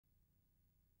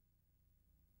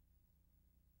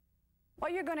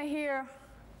What you're going to hear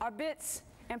are bits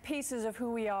and pieces of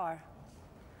who we are,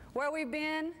 where we've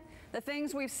been, the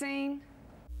things we've seen.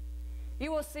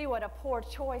 You will see what a poor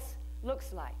choice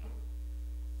looks like.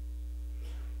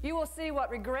 You will see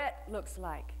what regret looks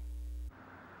like.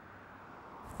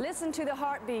 Listen to the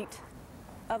heartbeat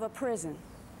of a prison.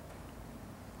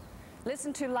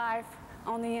 Listen to life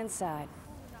on the inside.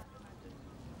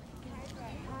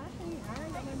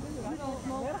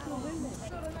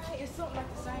 It's something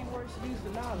like the same word she used for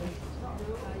knowledge.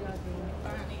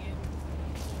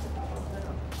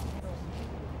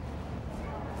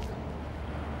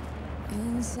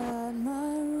 Inside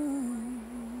my room,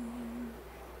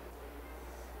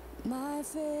 my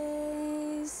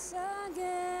face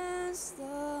against the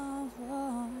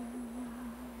wall,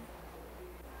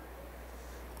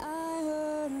 I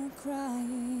heard her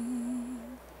crying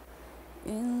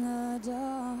in the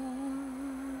dark.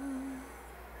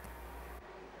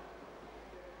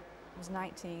 I was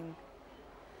 19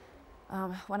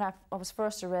 when I was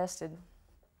first arrested,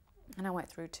 and I went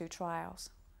through 2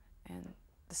 trials. And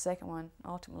the second one,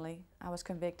 ultimately, I was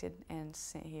convicted and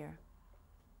sent here.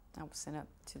 I was sent up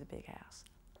to the big house.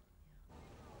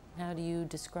 How do you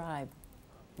describe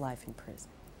life in prison?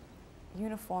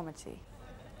 Uniformity.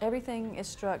 Everything is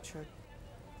structured.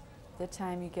 The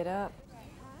time you get up,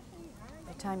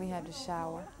 the time you have to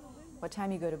shower, what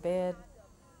time you go to bed,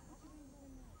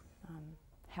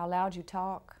 how loud you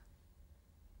talk,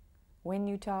 when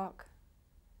you talk,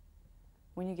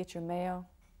 when you get your mail,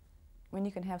 when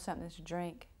you can have something to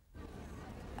drink.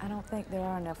 I don't think there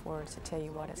are enough words to tell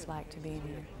you what it's like to be in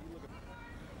here.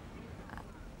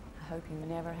 I hope you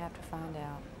never have to find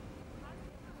out.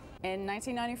 In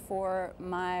 1994,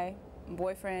 my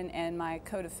boyfriend and my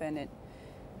co-defendant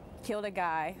killed a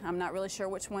guy. I'm not really sure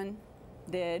which one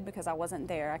did because I wasn't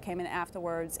there. I came in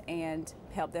afterwards and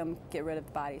helped them get rid of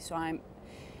the body. So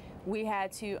we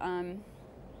had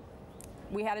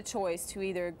a choice to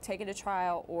either take it to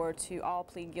trial or to all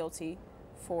plead guilty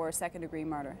for second-degree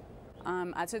murder.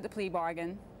 I took the plea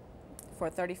bargain for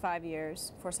 35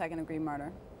 years for second-degree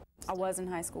murder. I was in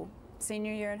high school,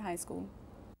 senior year in high school.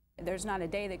 There's not a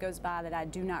day that goes by that I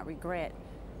do not regret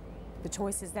the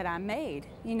choices that I made.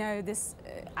 You know,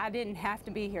 I didn't have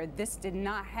to be here. This did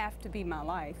not have to be my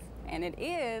life, and it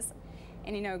is.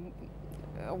 And you know,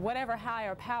 whatever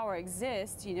higher power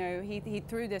exists, you know, he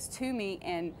threw this to me,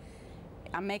 and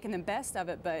I'm making the best of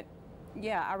it. But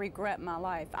yeah, I regret my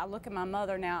life. I look at my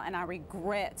mother now, and I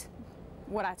regret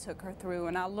what I took her through,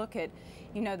 and I look at,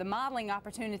 you know, the modeling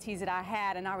opportunities that I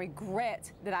had, and I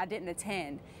regret that I didn't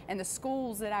attend, and the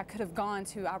schools that I could have gone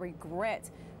to, I regret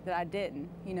that I didn't,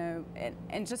 you know,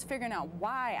 and just figuring out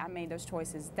why I made those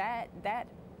choices,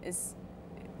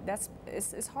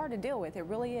 it's hard to deal with. It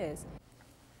really is.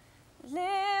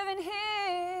 Living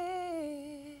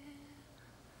here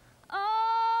on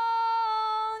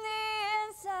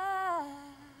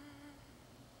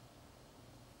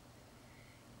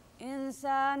the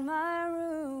inside my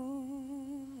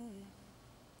room,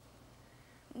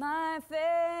 my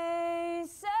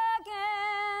face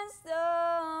against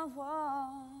the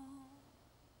wall,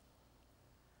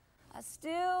 I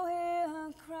still hear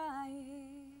her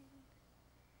crying.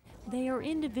 They are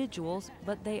individuals,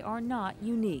 but they are not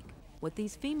unique. What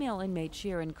these female inmates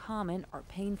share in common are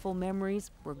painful memories,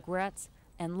 regrets,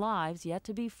 and lives yet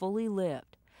to be fully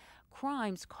lived.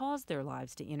 Crimes cause their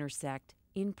lives to intersect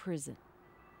in prison.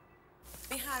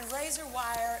 Behind razor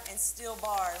wire and steel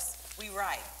bars, we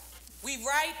write. We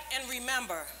write and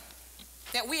remember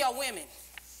that we are women.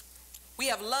 We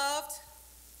have loved,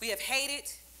 we have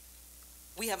hated,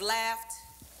 we have laughed,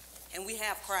 and we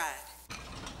have cried.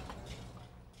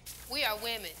 We are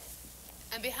women,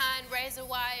 and behind razor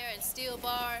wire and steel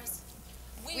bars,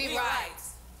 we write.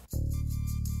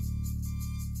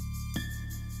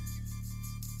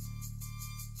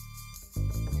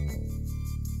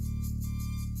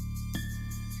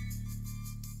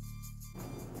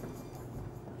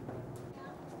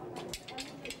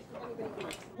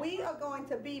 We are going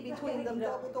to be between them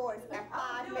double doors at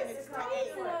 5 minutes to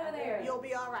 8. You'll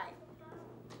be all right.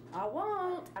 I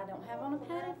won't. I don't have on a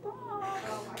padded bra.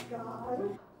 Oh my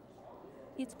God.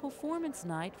 It's performance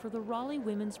night for the Raleigh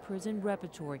Women's Prison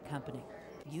Repertory Company.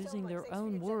 Using their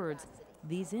own words,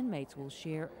 these inmates will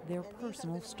share their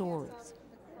personal stories.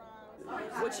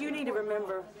 What you need to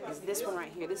remember is this one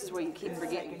right here. This is where you keep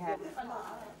forgetting.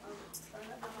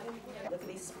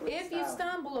 If you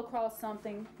stumble across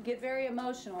something, get very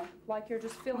emotional, like you're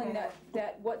just feeling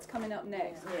that what's coming up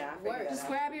next. Yeah, just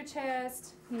grab your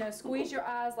chest, you know, squeeze your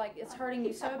eyes like it's hurting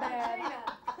you so bad.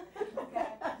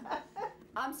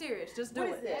 I'm serious. Just do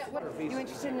it. You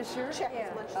interested in the shirt? Check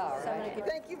as much as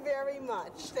Thank you very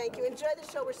much. Thank you. Enjoy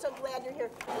the show. We're so glad you're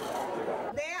here.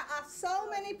 There are so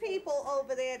many people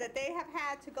over there that they have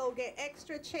had to go get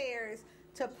extra chairs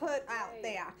to put out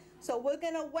there. So we're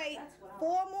going to wait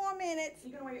 4 more minutes.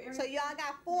 So y'all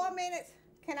got 4 minutes.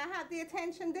 Can I have the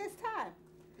attention this time?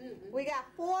 We got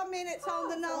 4 minutes on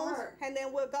the nose, and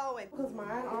then we're going. Because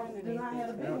mine do not have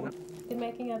a big one. The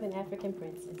making of an African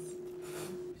princess.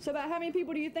 So about how many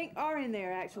people do you think are in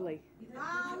there, actually?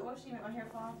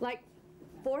 Like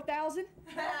 4,000?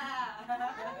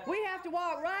 We have to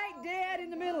walk right dead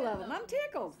in the middle of them. I'm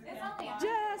tickled.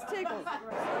 Just tickled.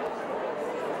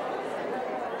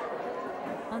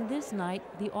 On this night,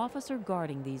 the officer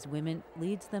guarding these women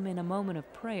leads them in a moment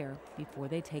of prayer before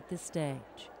they take the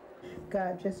stage.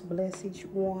 God, just bless each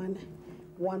one,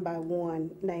 one by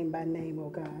one, name by name, oh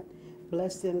God.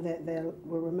 Bless them that they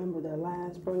will remember their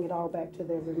lives, bring it all back to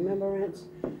their remembrance.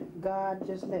 God,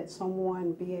 just let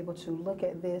someone be able to look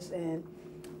at this and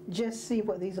just see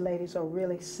what these ladies are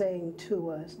really saying to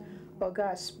us. Oh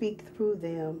God, speak through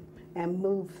them and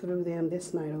move through them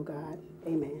this night, oh God.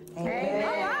 Amen. Amen.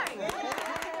 All right.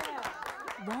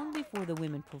 Long before the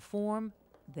women perform,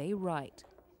 they write.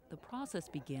 The process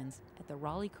begins at the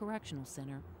Raleigh Correctional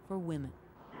Center for Women.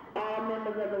 All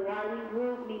members of the writing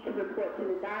group need to report to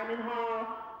the dining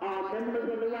hall. All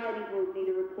members of the writing group need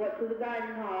to report to the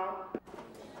dining hall.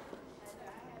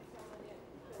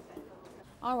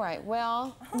 All right,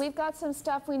 well, we've got some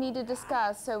stuff we need to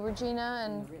discuss, so Regina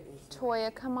and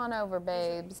Toya, come on over,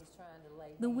 babes.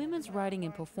 The Women's Writing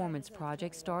and Performance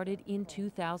Project started in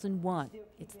 2001.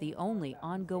 It's the only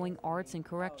ongoing arts and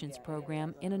corrections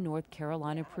program in a North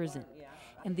Carolina prison,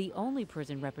 and the only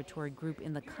prison repertory group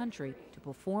in the country to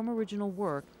perform original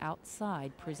work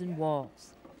outside prison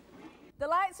walls. The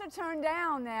lights are turned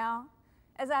down now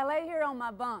as I lay here on my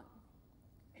bunk,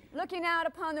 looking out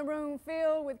upon the room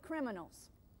filled with criminals,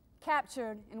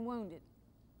 captured and wounded.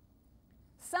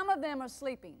 Some of them are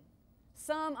sleeping,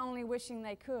 some only wishing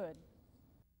they could.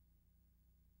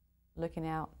 Looking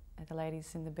out at the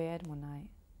ladies in the bed one night,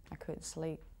 I couldn't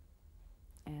sleep,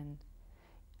 and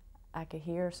I could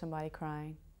hear somebody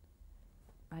crying.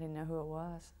 I didn't know who it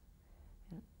was,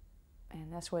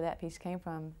 and that's where that piece came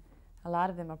from. A lot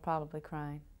of them are probably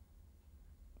crying,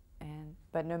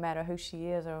 but no matter who she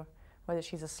is, or whether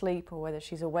she's asleep or whether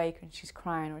she's awake and she's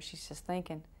crying or she's just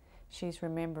thinking, she's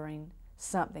remembering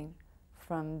something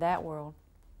from that world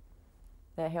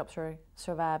that helps her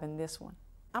survive in this one.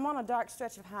 I'm on a dark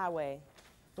stretch of highway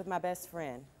with my best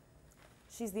friend.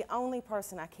 She's the only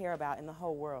person I care about in the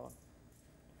whole world.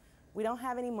 We don't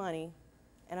have any money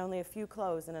and only a few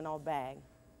clothes in an old bag.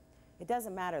 It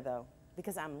doesn't matter though,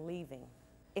 because I'm leaving.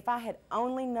 If I had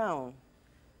only known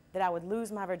that I would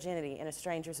lose my virginity in a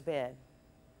stranger's bed,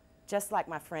 just like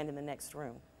my friend in the next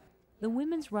room. The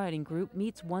Women's Writing Group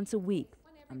meets once a week.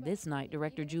 On this night,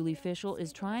 director Julie Fischel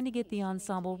is trying to get the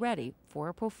ensemble ready for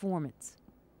a performance.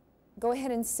 Go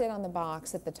ahead and sit on the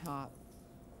box at the top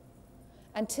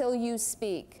until you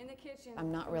speak.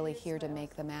 I'm not really here to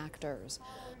make them actors.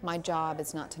 My job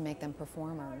is not to make them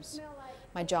performers.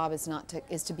 My job is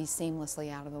to be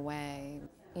seamlessly out of the way.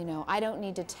 You know, I don't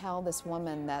need to tell this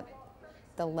woman that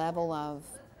the level of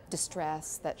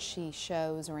distress that she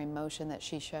shows or emotion that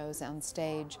she shows on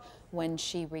stage when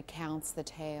she recounts the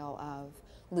tale of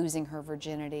losing her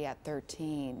virginity at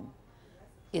 13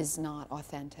 is not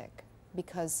authentic,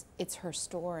 because it's her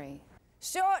story.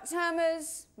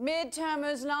 Short-termers,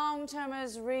 mid-termers,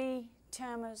 long-termers,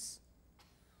 re-termers.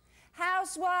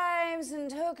 Housewives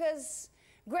and hookers,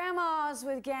 grandmas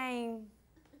with game.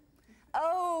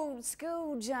 Old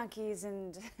school junkies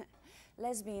and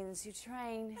lesbians who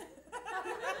train.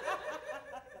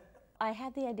 I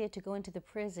had the idea to go into the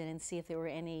prison and see if there were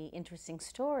any interesting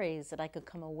stories that I could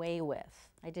come away with.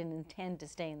 I didn't intend to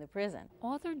stay in the prison.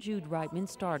 Author Jude Reitman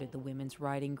started the Women's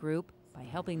Writing Group. By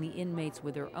helping the inmates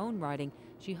with their own writing,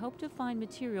 she hoped to find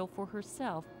material for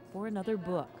herself for another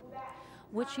book.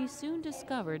 What she soon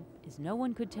discovered is no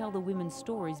one could tell the women's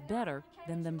stories better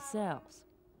than themselves.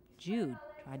 Jude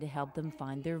tried to help them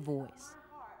find their voice.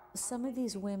 Some of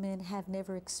these women have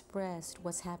never expressed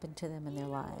what's happened to them in their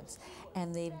lives,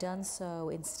 and they've done so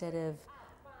instead of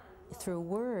through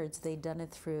words, they've done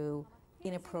it through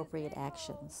inappropriate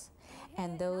actions.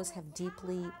 And those have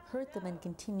deeply hurt them and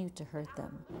continue to hurt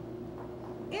them.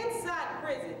 Inside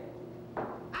prison,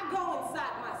 I go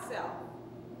inside myself.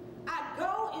 I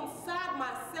go inside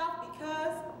myself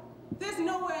because there's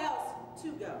nowhere else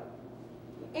to go.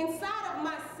 Inside of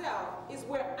myself is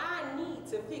where I need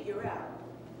to figure out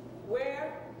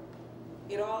where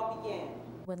it all began.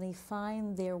 When they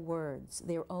find their words,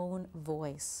 their own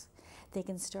voice, they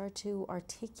can start to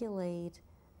articulate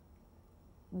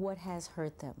what has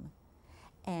hurt them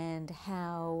and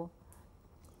how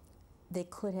they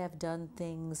could have done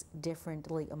things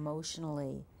differently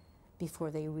emotionally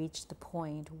before they reached the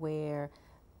point where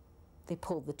they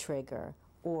pulled the trigger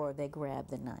or they grabbed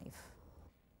the knife.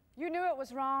 You knew it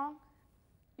was wrong.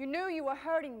 You knew you were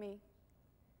hurting me.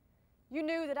 You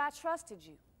knew that I trusted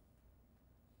you.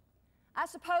 I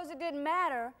suppose it didn't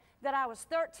matter that I was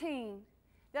 13,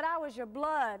 that I was your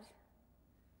blood,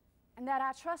 and that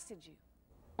I trusted you.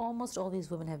 Almost all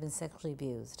these women have been sexually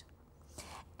abused.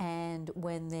 And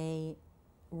when they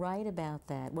write about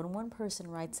that, when one person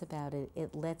writes about it,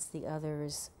 it lets the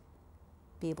others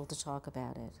be able to talk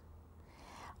about it.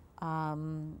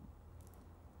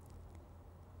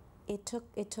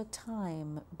 It took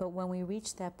time, but when we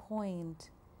reached that point,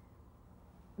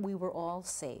 we were all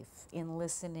safe in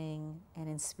listening and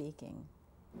in speaking.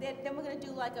 Then we're going to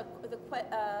do like the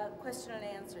question and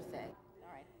answer thing. All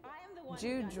right. I am the one.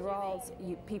 Jude draws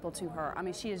people to her. I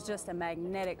mean, she is just a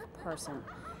magnetic person,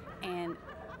 and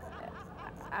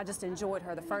I just enjoyed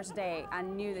her. The first day, I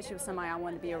knew that she was somebody I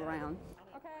wanted to be around.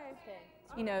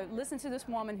 You know, listen to this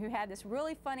woman who had this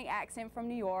really funny accent from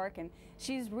New York, and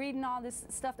she's reading all this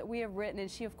stuff that we have written,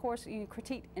 and she, of course,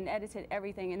 critiqued and edited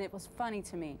everything, and it was funny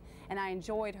to me, and I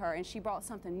enjoyed her, and she brought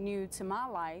something new to my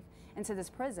life and to this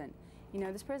prison. You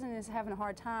know, this prison is having a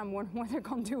hard time wondering what they're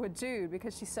going to do with Jude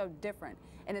because she's so different,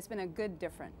 and it's been a good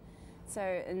different. So,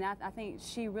 and I think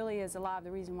she really is a lot of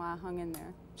the reason why I hung in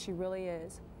there. She really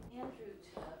is.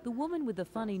 The woman with the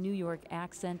funny New York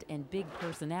accent and big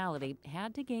personality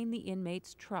had to gain the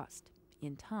inmates' trust.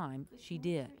 In time, she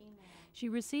did. She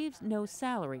receives no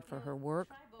salary for her work.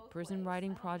 The prison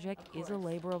writing project is a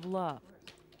labor of love.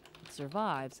 It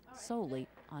survives solely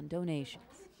on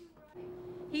donations.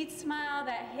 He'd smile,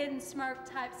 that hidden smirk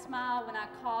type smile when I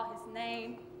call his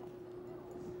name.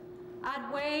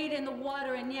 I'd wade in the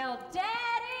water and yell,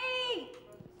 "Daddy!"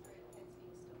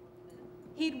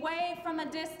 He'd wave from a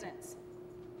distance.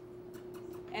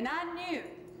 And I knew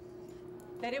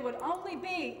that it would only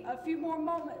be a few more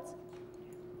moments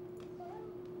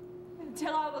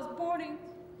until I was boarding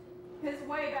his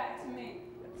way back to me.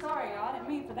 Sorry, y'all, I didn't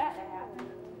mean for that to happen.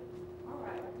 All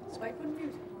right, let's wait for the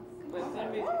music.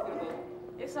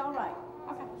 It's all right.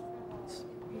 Okay.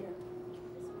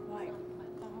 Right.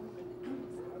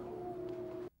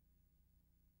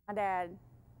 My dad,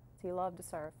 he loved to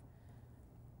surf.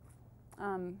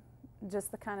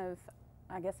 Just the kind of,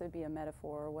 I guess it would be a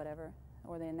metaphor or whatever,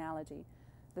 or the analogy.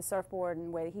 The surfboard and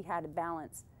the way he had to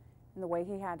balance and the way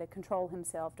he had to control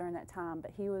himself during that time.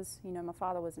 But he was, you know, my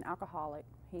father was an alcoholic.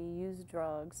 He used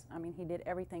drugs. I mean, he did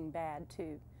everything bad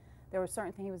too. There were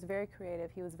certain things, he was very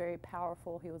creative, he was very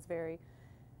powerful, he was very,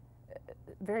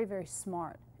 very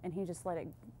smart, and he just let it,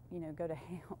 you know, go to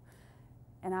hell.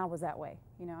 And I was that way.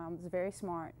 You know, I was very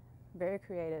smart, very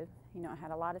creative, you know, I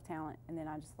had a lot of talent, and then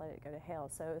I just let it go to hell.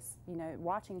 So it's, you know,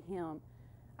 watching him,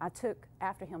 I took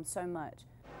after him so much.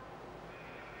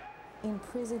 In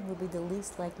prison would be the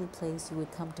least likely place you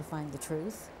would come to find the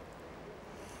truth.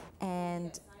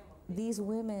 And these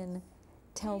women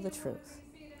tell the truth.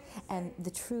 And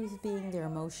the truth being their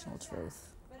emotional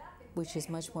truth, which is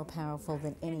much more powerful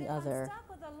than any other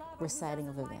reciting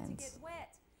of events.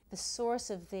 The source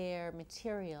of their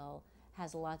material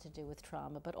has a lot to do with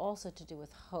trauma, but also to do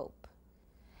with hope.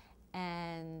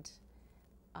 And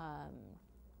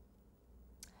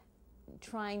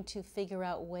trying to figure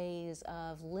out ways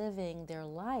of living their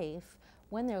life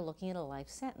when they're looking at a life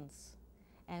sentence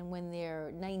and when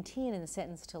they're 19 and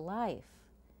sentenced to life.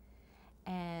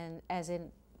 And as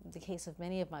in the case of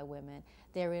many of my women,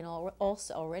 they're in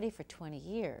also already for 20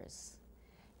 years.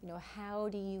 You know, how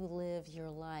do you live your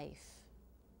life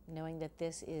knowing that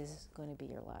this is going to be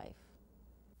your life?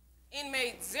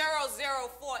 Inmate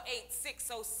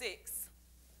 0048606.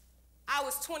 I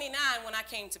was 29 when I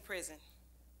came to prison.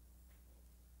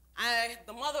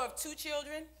 The mother of 2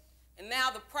 children, and now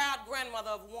the proud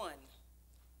grandmother of 1.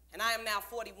 And I am now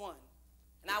 41,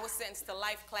 and I was sentenced to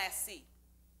life Class C.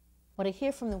 What I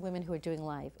hear from the women who are doing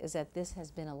life is that this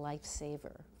has been a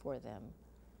lifesaver for them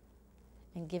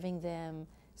and giving them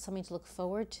something to look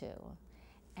forward to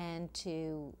and to,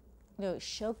 you know,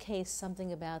 showcase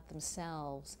something about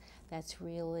themselves that's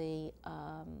really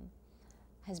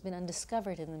has been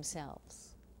undiscovered in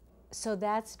themselves. So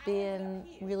that's been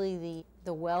really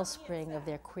the wellspring of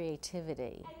their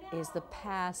creativity, is the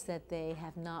past that they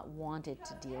have not wanted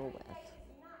to deal with.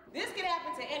 This could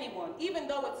happen to anyone, even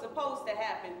though it's supposed to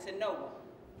happen to no one.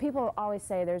 People always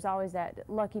say there's always that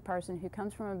lucky person who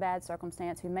comes from a bad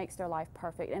circumstance who makes their life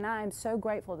perfect, and I am so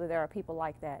grateful that there are people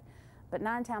like that. But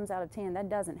 9 times out of 10, that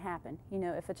doesn't happen. You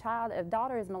know, if a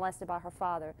daughter is molested by her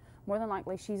father, more than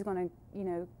likely she's going to, you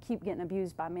know, keep getting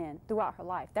abused by men throughout her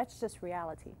life. That's just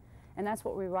reality. And that's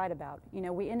what we write about. You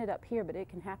know, we ended up here, but it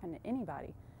can happen to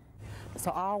anybody.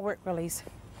 So all work release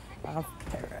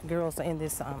girls are in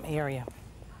this area.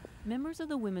 Members of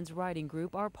the women's writing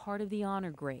group are part of the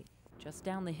honor grade. Just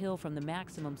down the hill from the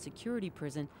maximum security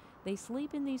prison, they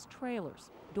sleep in these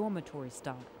trailers, dormitory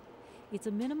style. It's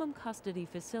a minimum custody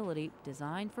facility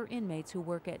designed for inmates who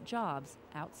work at jobs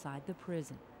outside the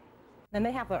prison. And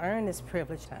they have to earn this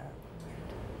privilege time.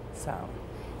 So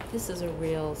this is a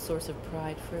real source of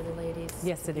pride for the ladies.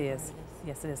 Yes, it is.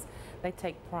 Yes, it is. They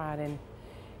take pride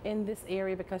in this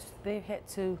area because they've had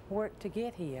to work to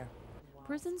get here.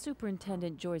 Prison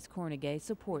Superintendent Joyce Cornegay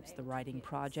supports the writing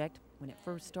project. When it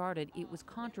first started, it was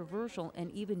controversial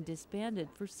and even disbanded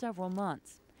for several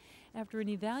months. After an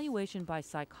evaluation by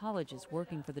psychologists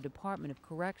working for the Department of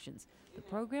Corrections, the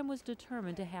program was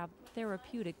determined to have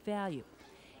therapeutic value.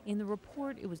 In the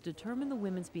report, it was determined the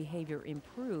women's behavior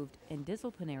improved and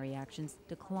disciplinary actions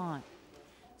declined.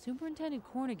 Superintendent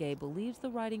Cornegay believes the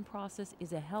writing process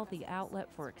is a healthy outlet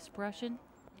for expression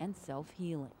and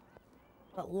self-healing.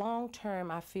 But long term,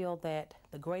 I feel that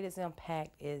the greatest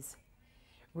impact is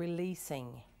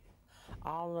releasing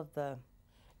all of the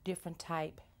different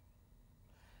type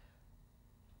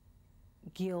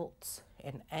guilt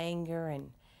and anger,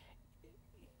 and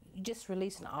just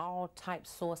releasing all type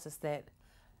sources that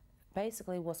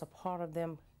basically was a part of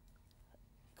them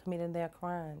committing their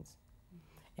crimes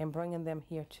and bringing them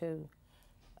here too,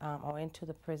 or into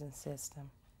the prison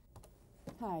system.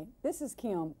 Hi, this is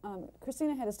Kim.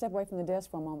 Christina had to step away from the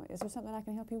desk for a moment. Is there something I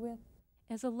can help you with?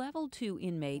 As a Level 2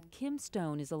 inmate, Kim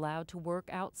Stone is allowed to work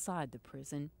outside the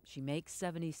prison. She makes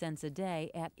 70 cents a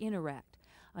day at Interact,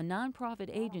 a nonprofit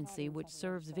agency which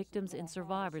serves victims and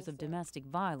survivors of domestic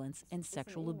violence and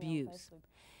sexual abuse.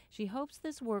 She hopes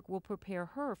this work will prepare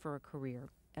her for a career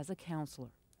as a counselor.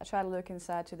 I try to look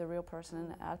inside to the real person,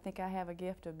 and I think I have a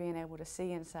gift of being able to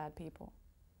see inside people.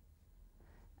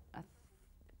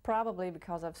 Probably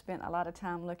because I've spent a lot of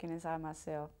time looking inside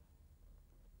myself.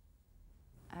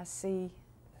 I see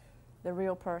the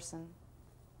real person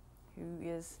who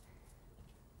is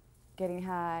getting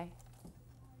high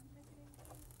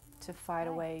to fight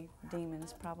away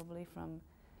demons, probably from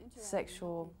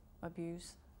sexual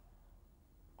abuse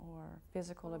or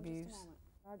physical abuse.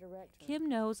 Kim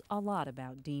knows a lot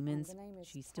about demons.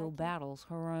 She still battles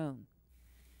her own.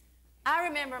 I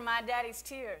remember my daddy's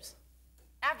tears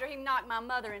after he knocked my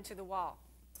mother into the wall.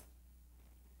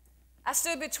 I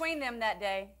stood between them that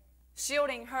day,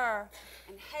 shielding her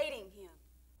and hating him.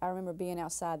 I remember being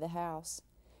outside the house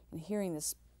and hearing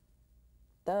this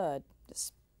thud,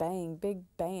 this bang, big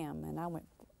bam, and I went,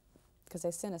 because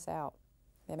they sent us out.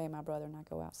 They made my brother and I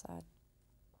go outside.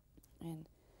 And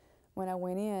when I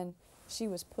went in, she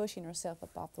was pushing herself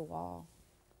up off the wall.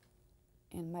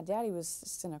 And my daddy was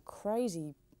just in a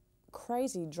crazy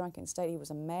drunken state. He was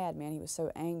a madman. He was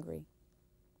so angry.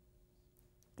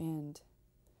 And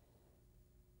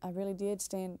I really did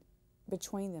stand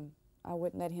between them. I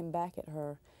wouldn't let him back at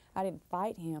her. I didn't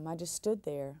fight him. I just stood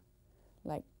there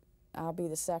like, I'll be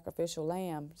the sacrificial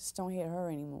lamb. Just don't hit her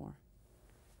anymore.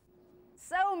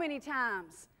 So many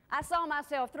times I saw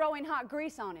myself throwing hot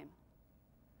grease on him,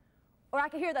 or I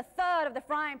could hear the thud of the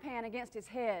frying pan against his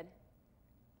head,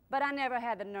 but I never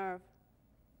had the nerve.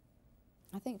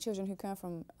 I think children who come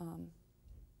from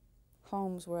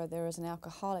homes where there is an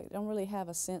alcoholic don't really have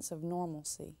a sense of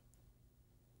normalcy.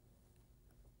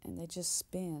 And they just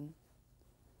spin.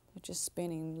 They're just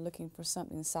spinning, looking for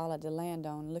something solid to land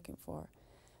on, looking for.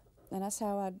 And that's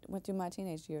how I went through my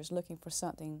teenage years, looking for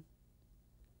something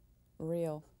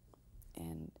real.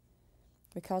 And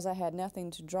because I had nothing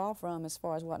to draw from as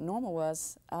far as what normal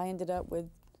was, I ended up with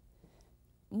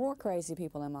more crazy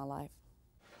people in my life.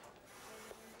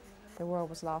 The world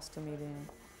was lost to me then.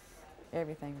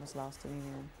 Everything was lost to me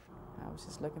then. I was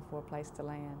just looking for a place to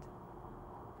land.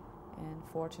 And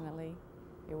fortunately,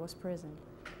 it was prison.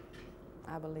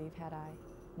 I believe had I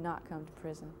not come to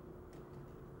prison,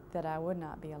 that I would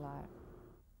not be alive.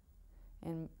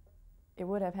 And it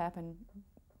would have happened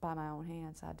by my own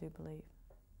hands, I do believe.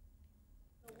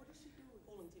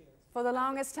 For the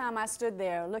longest time, I stood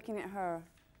there looking at her,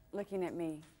 looking at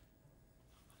me.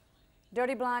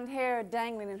 Dirty blonde hair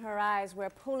dangling in her eyes where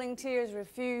pooling tears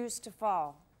refused to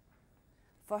fall.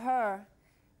 For her,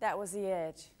 that was the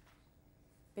edge,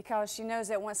 because she knows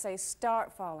that once they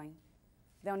start falling,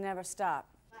 they'll never stop.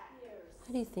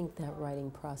 How do you think that writing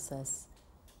process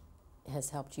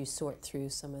has helped you sort through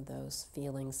some of those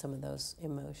feelings, some of those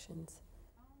emotions?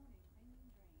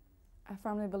 I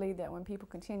firmly believe that when people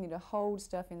continue to hold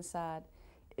stuff inside,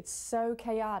 it's so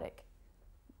chaotic.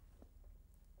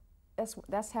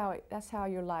 That's how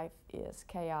your life is,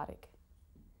 chaotic.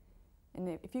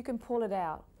 And if you can pull it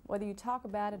out, whether you talk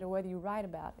about it or whether you write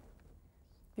about it,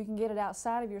 if you can get it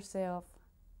outside of yourself,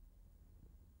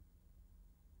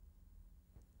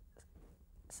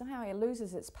 somehow it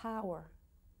loses its power.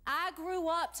 I grew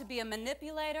up to be a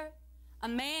manipulator, a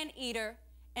man-eater,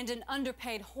 and an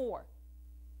underpaid whore.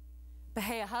 But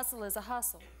hey, a hustle is a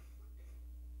hustle.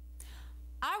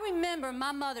 I remember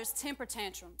my mother's temper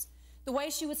tantrums, the way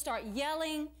she would start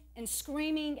yelling and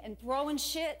screaming and throwing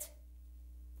shit.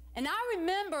 And I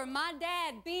remember my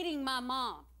dad beating my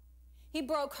mom. He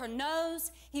broke her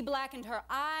nose, he blackened her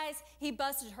eyes, he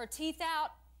busted her teeth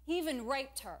out, he even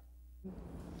raped her.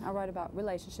 I write about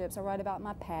relationships, I write about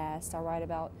my past, I write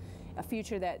about a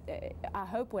future that I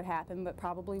hope would happen but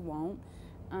probably won't.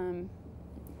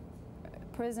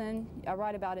 Prison, I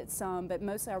write about it some, but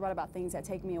mostly I write about things that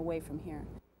take me away from here.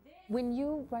 When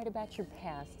you write about your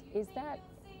past, is that,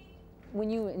 when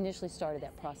you initially started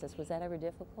that process, was that ever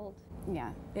difficult?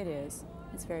 Yeah, it is.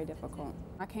 It's very difficult.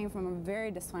 I came from a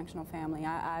very dysfunctional family.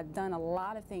 I've done a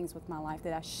lot of things with my life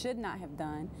that I should not have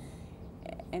done.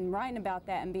 And writing about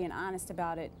that and being honest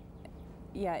about it,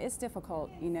 yeah, it's difficult,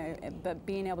 you know, but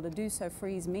being able to do so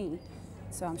frees me.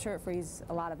 So I'm sure it frees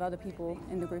a lot of other people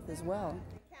in the group as well.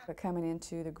 But coming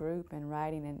into the group and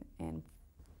writing and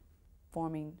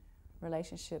forming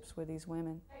relationships with these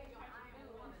women,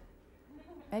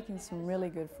 making some really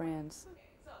good friends.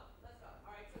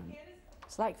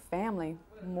 It's like family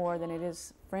more than it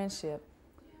is friendship,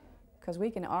 because we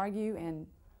can argue and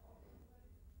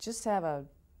just have a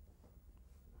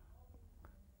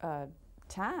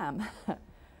time.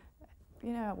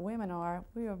 You know, women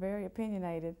we are very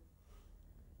opinionated,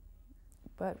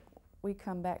 but we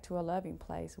come back to a loving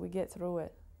place. We get through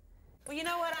it. Well, you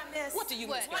know what I miss? What do you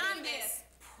miss? I miss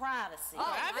privacy. Oh,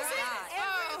 privacy?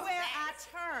 Everywhere I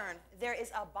turn, there is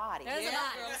a body. There's a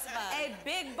body. A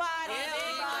big body,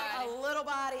 a little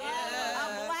body,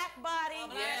 a black body,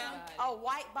 a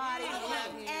white body,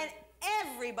 and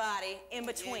everybody in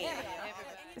between.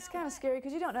 It's kind of scary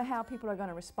because you don't know how people are going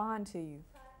to respond to you.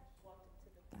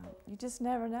 You just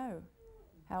never know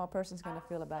how a person's going to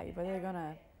feel about you, whether they're going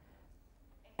to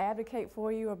advocate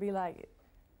for you or be like,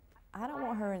 I don't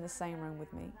want her in the same room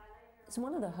with me. It's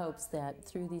one of the hopes that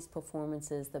through these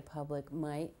performances the public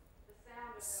might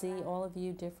see all of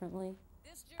you differently.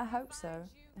 I hope so.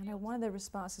 I know one of the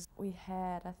responses we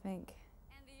had, I think,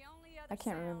 I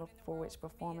can't remember for which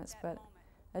performance, but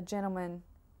a gentleman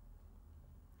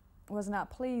was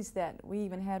not pleased that we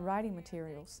even had writing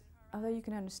materials. Although you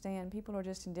can understand, people are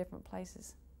just in different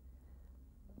places.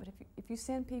 But if you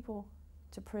send people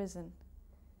to prison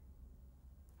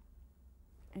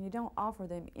and you don't offer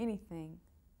them anything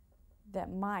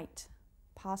that might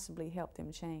possibly help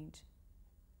them change,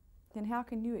 then how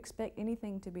can you expect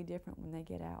anything to be different when they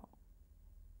get out?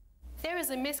 There is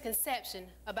a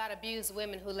misconception about abused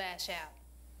women who lash out.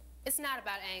 It's not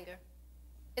about anger.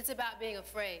 It's about being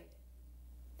afraid.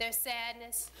 There's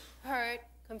sadness, hurt,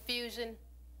 confusion,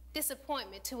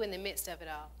 disappointment too in the midst of it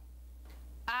all.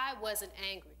 I wasn't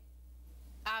angry.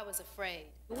 I was afraid.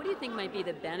 What do you think might be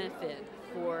the benefit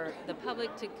for the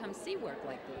public to come see work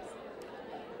like this?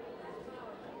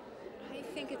 I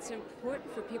think it's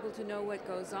important for people to know what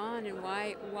goes on and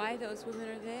why those women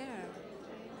are there.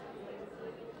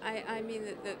 I mean,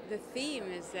 the theme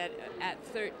is that at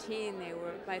 13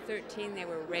 by 13 they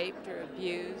were raped or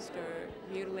abused or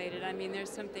mutilated. I mean,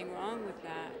 there's something wrong with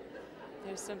that.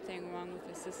 There's something wrong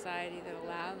with a society that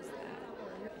allows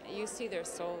that. You see their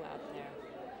soul out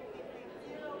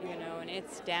there, you know, and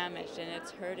it's damaged and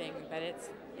it's hurting, but it's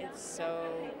so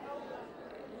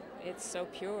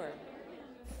pure.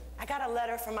 I got a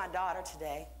letter from my daughter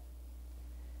today.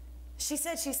 She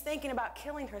said she's thinking about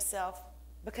killing herself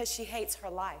because she hates her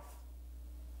life.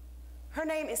 Her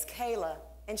name is Kayla,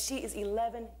 and she is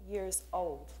 11 years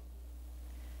old.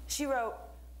 She wrote,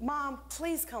 "Mom,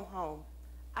 please come home.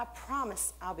 I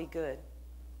promise I'll be good."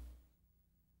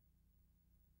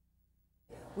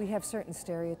 We have certain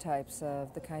stereotypes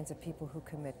of the kinds of people who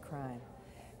commit crime.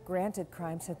 Granted,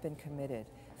 crimes have been committed.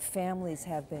 Families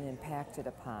have been impacted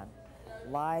upon.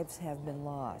 Lives have been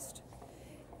lost.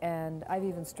 And I've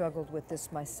even struggled with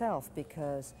this myself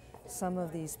because some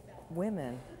of these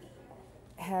women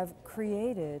have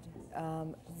created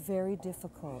very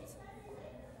difficult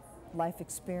life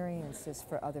experiences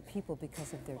for other people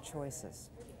because of their choices.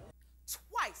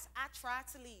 Twice I tried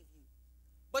to leave you,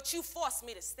 but you forced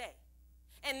me to stay.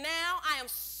 And now I am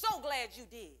so glad you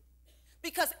did,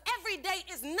 because every day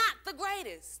is not the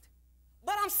greatest.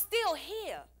 But I'm still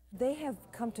here, They have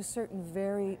come to certain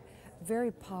very,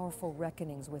 very powerful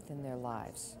reckonings within their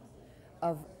lives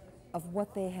of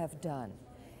what they have done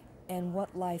and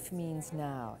what life means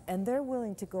now. And they're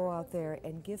willing to go out there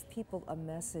and give people a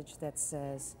message that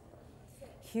says,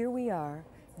 here we are,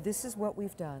 this is what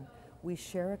we've done, we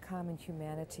share a common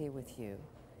humanity with you.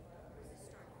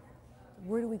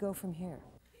 Where do we go from here?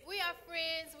 We are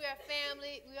friends, we are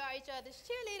family, we are each other's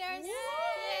cheerleaders.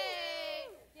 Yay!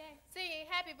 Yay! Singing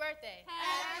happy birthday.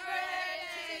 Happy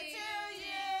birthday to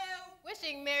you.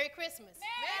 Wishing Merry Christmas.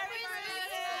 Merry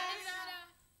Christmas.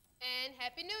 And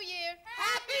Happy New Year.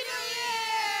 Happy New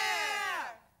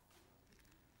Year!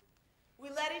 We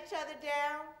let each other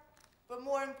down, but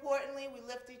more importantly, we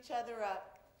lift each other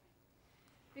up.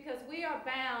 Because we are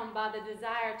bound by the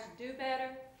desire to do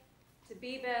better, to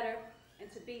be better,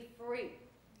 and to be free.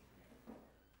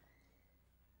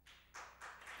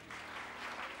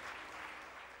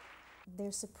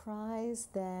 They're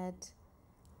surprised that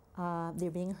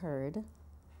they're being heard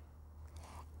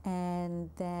and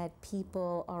that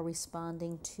people are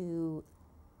responding to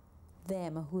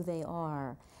them, who they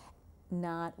are,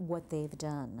 not what they've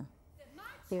done.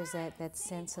 There's that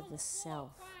sense of the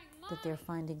self that they're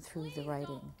finding through the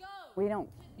writing. We don't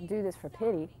do this for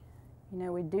pity. You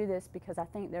know, we do this because I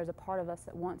think there's a part of us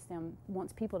that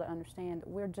wants people to understand that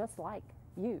we're just like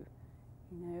you.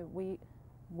 You know,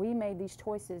 we made these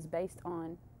choices based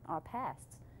on our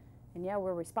pasts. And yeah,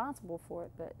 we're responsible for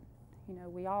it, but you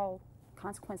know,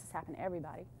 consequences happen to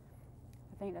everybody.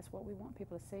 I think that's what we want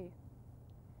people to see.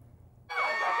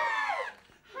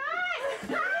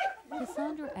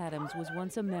 Cassandra Adams was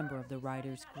once a member of the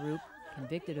writers group.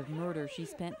 Convicted of murder, she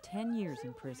spent 10 years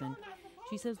in prison.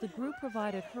 She says the group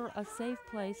provided her a safe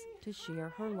place to share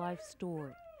her life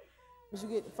story. You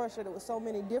get frustrated with so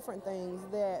many different things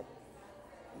that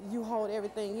you hold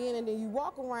everything in, and then you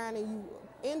walk around and you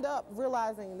end up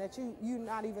realizing that you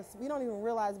don't even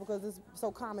realize, because it's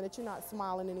so common, that you're not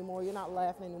smiling anymore, you're not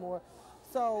laughing anymore.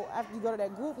 So after you go to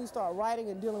that group, you start writing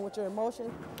and dealing with your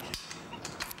emotions.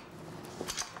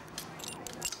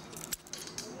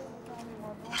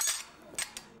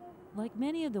 Like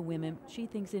many of the women, she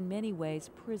thinks in many ways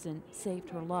prison saved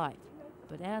her life.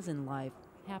 But as in life,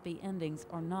 happy endings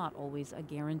are not always a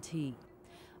guarantee.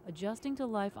 Adjusting to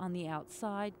life on the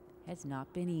outside has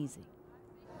not been easy.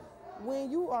 When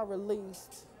you are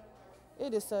released,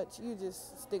 it is you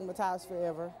just stigmatized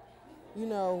forever. You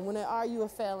know, when are you a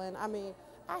felon? I mean,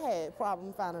 I had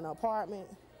problems finding an apartment.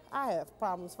 I have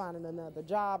problems finding another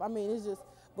job. I mean, it's just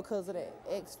because of that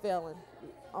ex-felon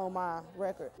on my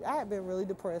record. I had been really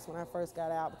depressed when I first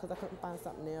got out because I couldn't find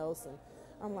something else. And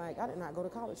I'm like, I did not go to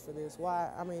college for this. Why?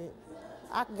 I mean,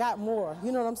 I got more,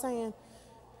 you know what I'm saying?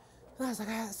 And I was like,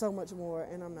 I had so much more,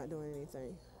 and I'm not doing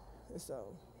anything. And so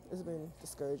it's been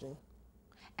discouraging.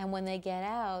 And when they get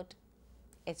out,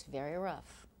 it's very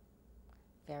rough,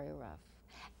 very rough.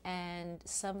 And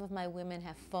some of my women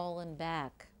have fallen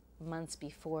back months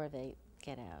before they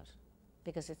get out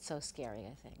because it's so scary,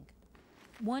 I think.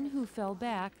 One who fell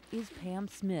back is Pam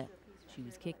Smith. She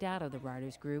was kicked out of the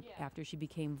writers group after she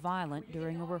became violent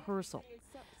during a rehearsal.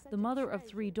 The mother of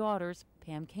 3 daughters,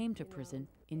 Pam came to prison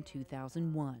in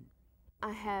 2001.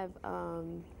 I have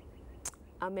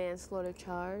a manslaughter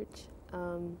charge.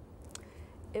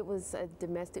 It was a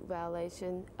domestic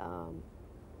violation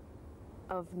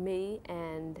of me,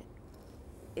 and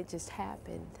it just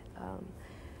happened.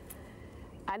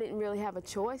 I didn't really have a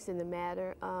choice in the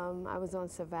matter. I was on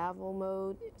survival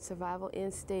mode, survival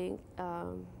instinct,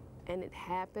 and it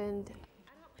happened.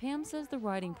 Pam says the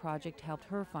writing project helped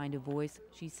her find a voice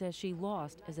she says she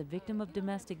lost as a victim of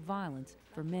domestic violence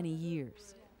for many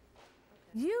years.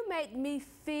 You make me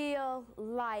feel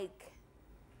like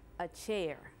a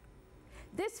chair.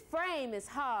 This frame is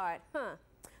hard,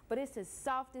 but it's as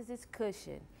soft as its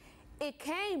cushion. It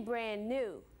came brand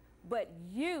new, but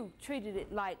you treated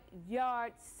it like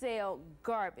yard sale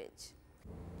garbage.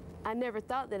 I never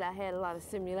thought that I had a lot of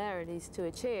similarities to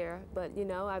a chair, but you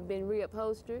know, I've been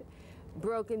reupholstered,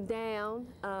 broken down,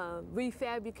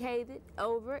 refabricated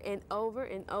over and over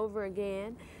and over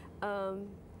again.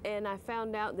 And I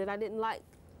found out that I didn't like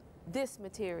this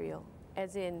material,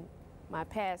 as in my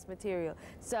past material.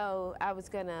 So I was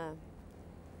gonna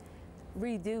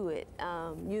redo it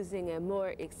using a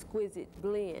more exquisite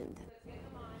blend.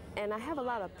 And I have a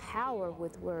lot of power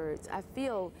with words. I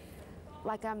feel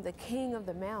like I'm the king of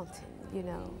the mountain, you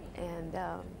know,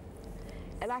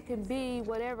 and I can be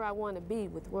whatever I want to be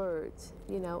with words,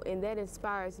 you know, and that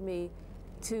inspires me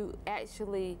to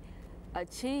actually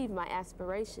achieve my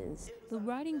aspirations. The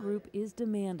writing group is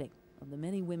demanding. Of the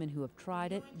many women who have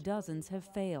tried it, dozens have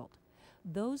failed.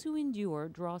 Those who endure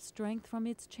draw strength from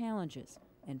its challenges,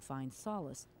 and find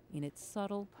solace in its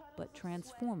subtle but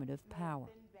transformative power.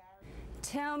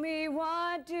 Tell me,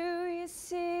 what do you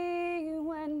see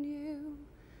when you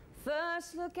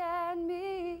first look at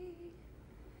me?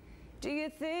 Do you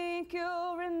think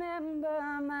you'll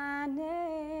remember my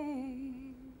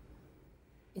name?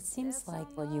 It seems like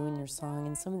you in your song,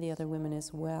 and some of the other women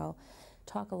as well,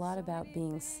 talk a lot about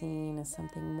being seen as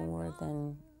something more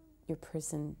than your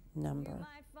prison number.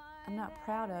 I'm not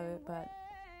proud of it, but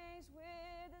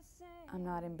I'm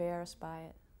not embarrassed by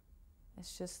it.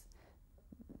 It's just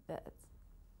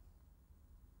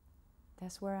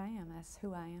that's where I am. That's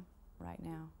who I am right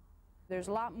now. There's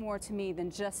a lot more to me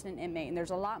than just an inmate, and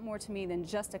there's a lot more to me than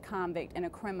just a convict and a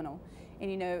criminal.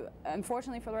 And, you know,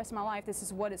 unfortunately for the rest of my life, this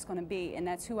is what it's going to be, and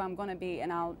that's who I'm going to be,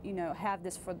 and I'll, you know, have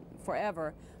this for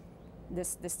forever,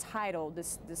 this title,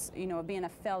 this you know, being a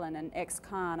felon, an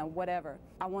ex-con, or whatever.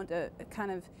 I want to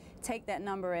kind of take that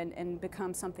number and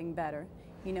become something better,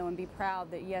 you know, and be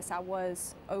proud that, yes, I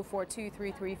was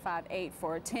 0423358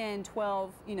 for 10,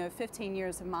 12, you know, 15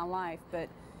 years of my life, but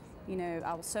you know,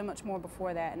 I was so much more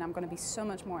before that, and I'm going to be so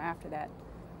much more after that.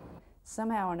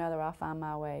 Somehow or another, I'll find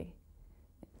my way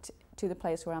to the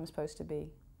place where I'm supposed to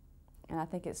be. And I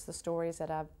think it's the stories that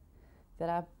I've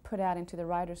put out into the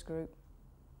writers group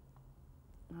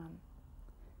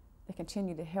that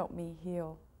continue to help me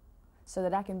heal so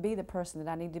that I can be the person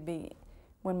that I need to be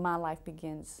when my life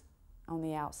begins on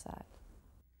the outside.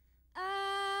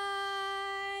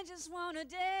 I just want to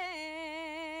dance.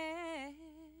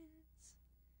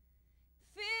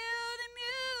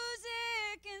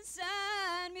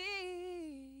 Inside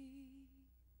me,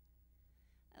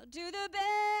 I'll do the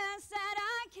best that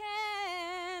I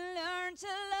can, learn to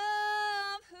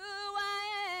love who I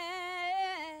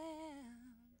am.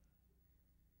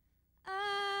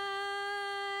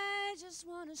 I just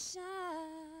want to shine.